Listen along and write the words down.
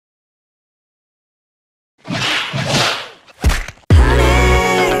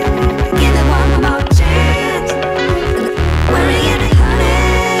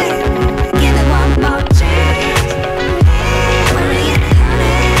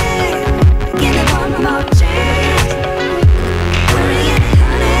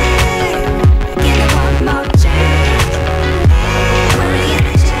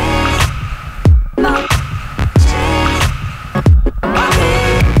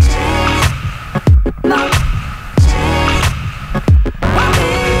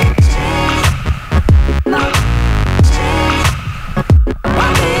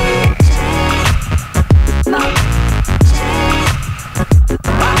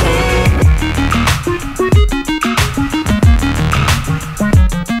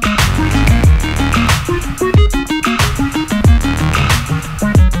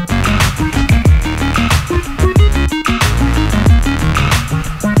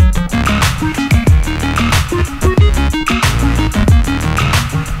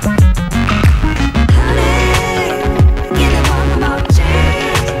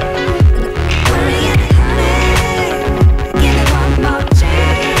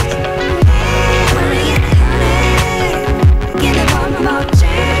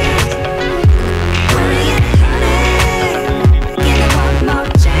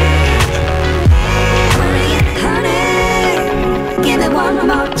one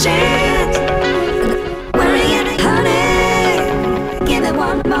more chance. Where are you, honey? Give it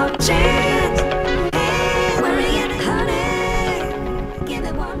one more chance. Where are you, honey? Give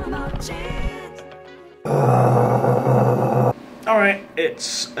it one more chance. Alright,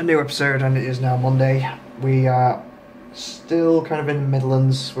 it's a new episode and it is now Monday. We are still kind of in the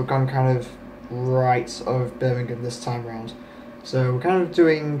Midlands. We've gone kind of right of Birmingham this time round. So we're kind of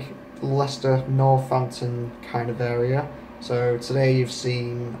doing Leicester, Northampton kind of area. So today you've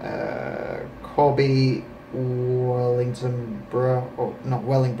seen Corby, Wellingborough,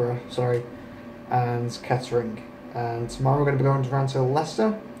 sorry, and Kettering. And tomorrow we're going to be going around to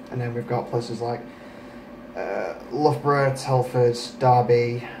Leicester, and then we've got places like Loughborough, Telford,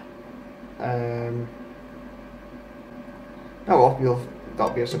 Derby. That'll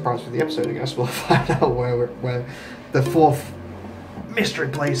be a surprise for the episode, I guess. We'll find out where the fourth mystery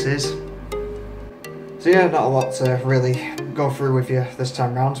place is. So yeah, not a lot to really go through with you this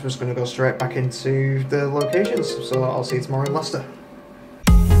time round. We're just going to go straight back into the locations. So I'll see you tomorrow in Leicester.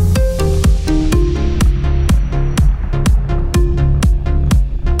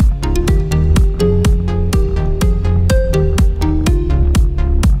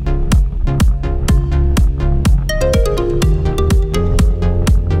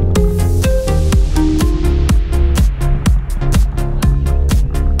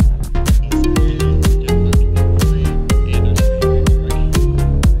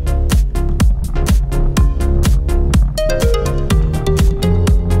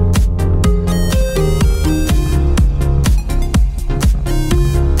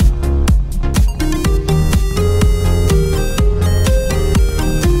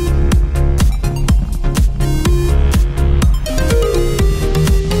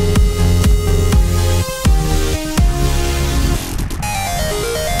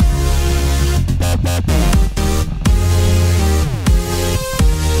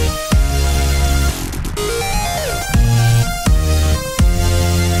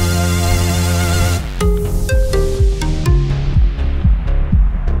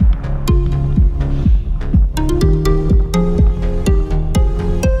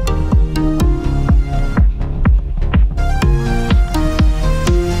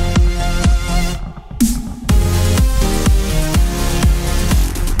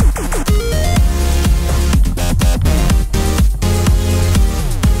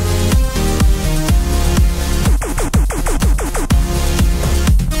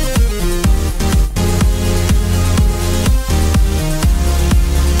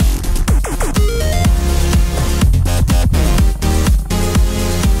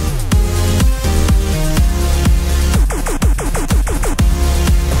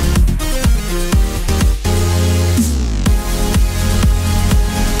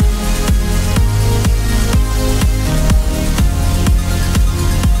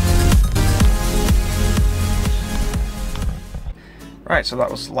 Right, so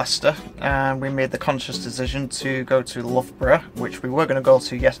that was Leicester, and we made the conscious decision to go to Loughborough, which we were going to go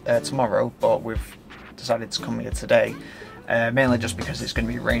to tomorrow, but we've decided to come here today, mainly just because it's going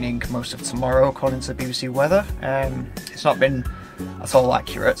to be raining most of tomorrow according to the BBC weather. It's not been at all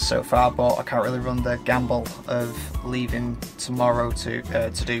accurate so far, but I can't really run the gamble of leaving tomorrow to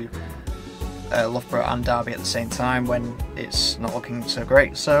do Loughborough and Derby at the same time when it's not looking so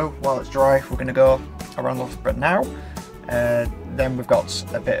great. So while it's dry, we're going to go around Loughborough now. Then we've got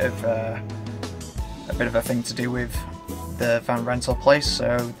a bit of a thing to do with the van rental place.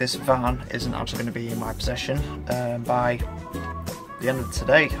 So this van isn't actually going to be in my possession by the end of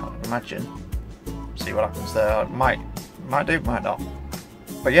today, I'd imagine. See what happens there. Might do, might not.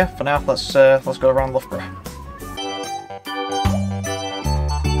 But yeah, for now, let's go around Loughborough.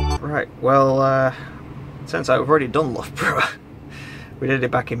 Right. Well, turns out we've already done Loughborough. We did it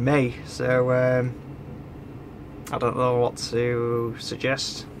back in May, so. I don't know what to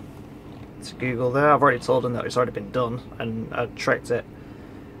suggest to Google there. I've already told them that it's already been done, and I tracked it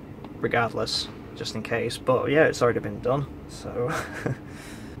regardless, just in case. But yeah, it's already been done. So,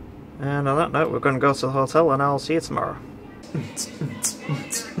 and on that note, we're going to go to the hotel, and I'll see you tomorrow.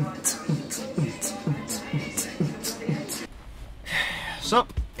 So,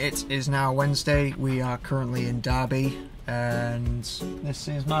 it is now Wednesday. We are currently in Derby, and this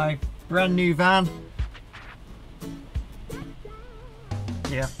is my brand new van.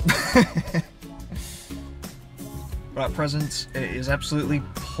 Yeah. But at present, it is absolutely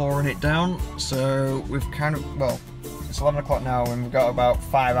pouring it down, so we've kind of, well, it's 11 o'clock now and we've got about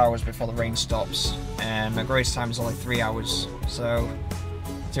 5 hours before the rain stops, and my grace time is only 3 hours, so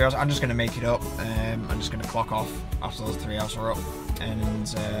 3 hours, I'm just going to make it up. I'm just going to clock off after those 3 hours are up.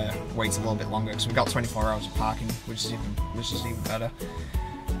 and wait a little bit longer because we got 24 hours of parking, which is even better.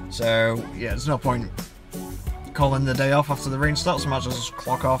 So yeah, there's no point calling the day off after the rain starts. I might as well just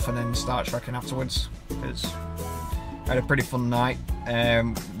clock off and then start trekking afterwards. Because I had a pretty fun night.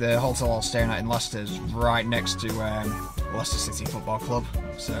 The hotel I was staying at in Leicester is right next to Leicester City Football Club,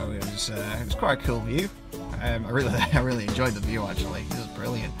 so it was quite a cool view. I really enjoyed the view actually. It was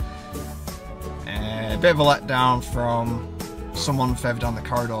brilliant. A bit of a letdown from someone further down the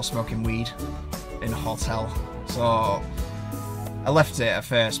corridor smoking weed in a hotel. So I left it at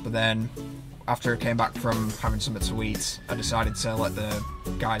first, but then after I came back from having something to eat, I decided to let the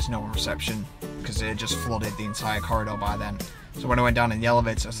guys know on reception because it had just flooded the entire corridor by then. So when I went down in the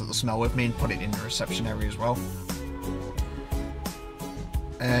elevator, I took the smell with me and put it in the reception area as well.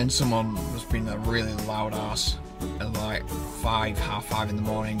 And someone was being a really loud ass at like 5, half 5 in the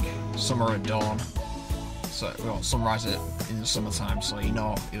morning, summer at dawn. So, well, sunrise in the summertime, so you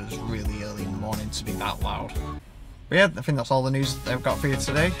know it was really early in the morning to be that loud. But yeah, I think that's all the news that I've got for you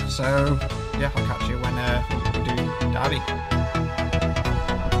today. So yeah, I'll catch you when we do Derby.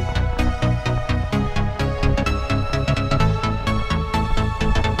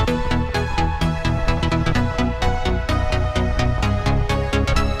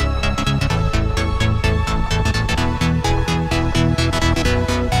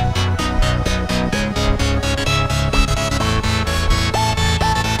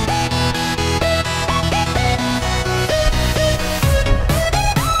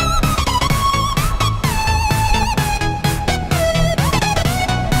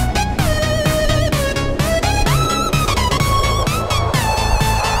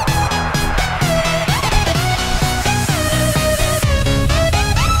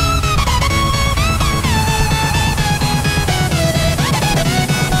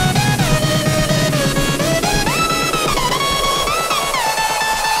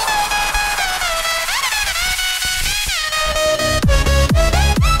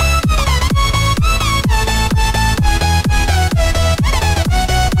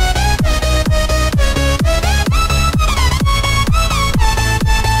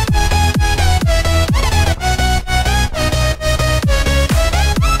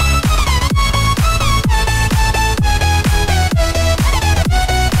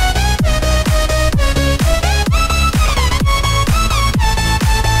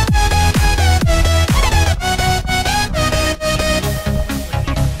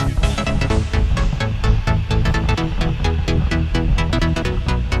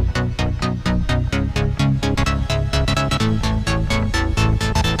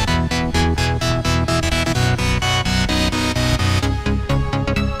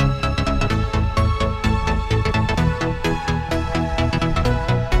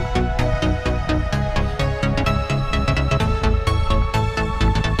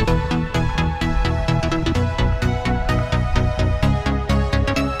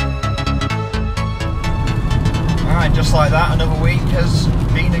 Just like that, another week has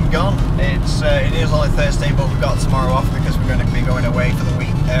been and gone. It is only Thursday, but we've got tomorrow off because we're going to be going away for the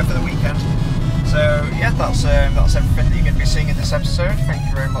weekend. So yeah, that's everything that you're going to be seeing in this episode. Thank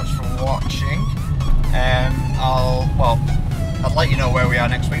you very much for watching. I'll let you know where we are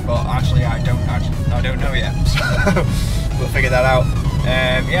next week, but actually I don't know yet. So we'll figure that out.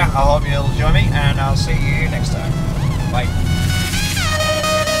 Yeah, I hope you'll join me, and I'll see you next time. Bye.